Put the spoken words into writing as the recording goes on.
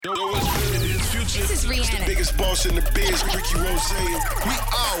This is Rihanna. The biggest boss in the biz, Ricky Rose. We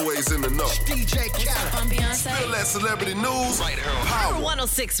always in the know. DJ Khaled. I'm Beyonce. Feel that celebrity news right here on Power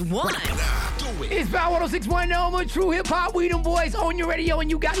 106.1. It's Power 106.1, no true hip hop. We them boys on your radio, and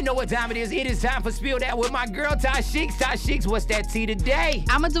you got to know what time it is. It is time for Spill That with my girl Ty Sheeks. Ty Sheeks, what's that tea today?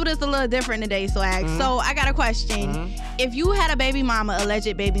 I'm gonna do this a little different today, Swag. So I got a question. If you had a baby mama,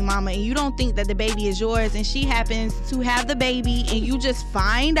 alleged baby mama, and you don't think that the baby is yours, and she happens to have the baby, and you just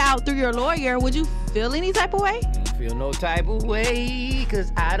find out through your lawyer, would you feel any type of way? Don't feel no type of way,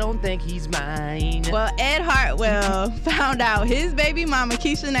 cause I don't think he's mine. Well, Ed Hartwell found out his baby mama,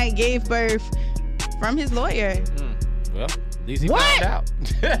 Keshia Knight, gave birth from his lawyer. Well, at least he found out.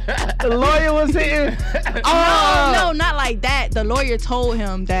 The lawyer was here. No, not like that. The lawyer told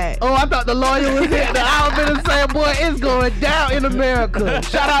him that. Oh, I thought the lawyer was here. I was gonna say, boy, it's going down in America.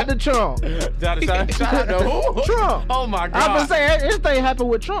 Shout out to Trump. Shout out to who? Trump. Oh my God. I've been saying everything happened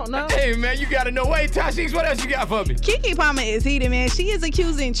with Trump now. Hey man, you gotta know. Wait, Ty Sheeks, what else you got for me? Keke Palmer is heated, man. She is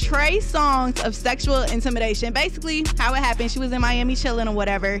accusing Trey Songz of sexual intimidation. Basically, how it happened, she was in Miami chilling or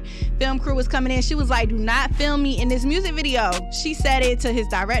whatever. Film crew was coming in. She was like, do not film me in this music video. She said it to his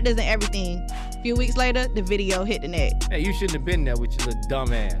directors and everything. A few weeks later, the video hit the net. Hey, you shouldn't have been there with your little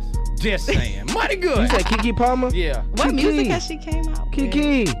dumb ass. Just saying. Mighty good. You said Keke Palmer? Yeah. What Keke. music has she came out with?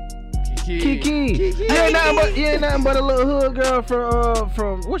 Keke. You ain't nothing but a little hood girl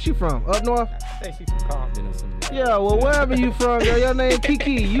from where's she from? Up north? I think she's from Compton or something. Yeah, well, wherever you from, girl, your name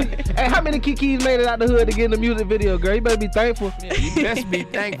Keke. Hey, how many Kekes made it out the hood to get in the music video, girl? You better be thankful. Yeah, you best be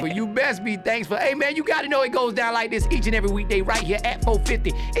thankful. You best be thankful. Hey, man, you got to know it goes down like this each and every weekday right here at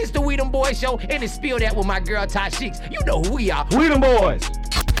 450. It's the We Them Boys Show, and it's Spill That with my girl, Ty Sheeks. You know who we are. We Them Boys.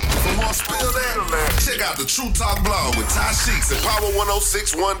 For more Spill That, check out the True Talk blog with Ty Sheeks at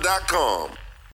power1061.com.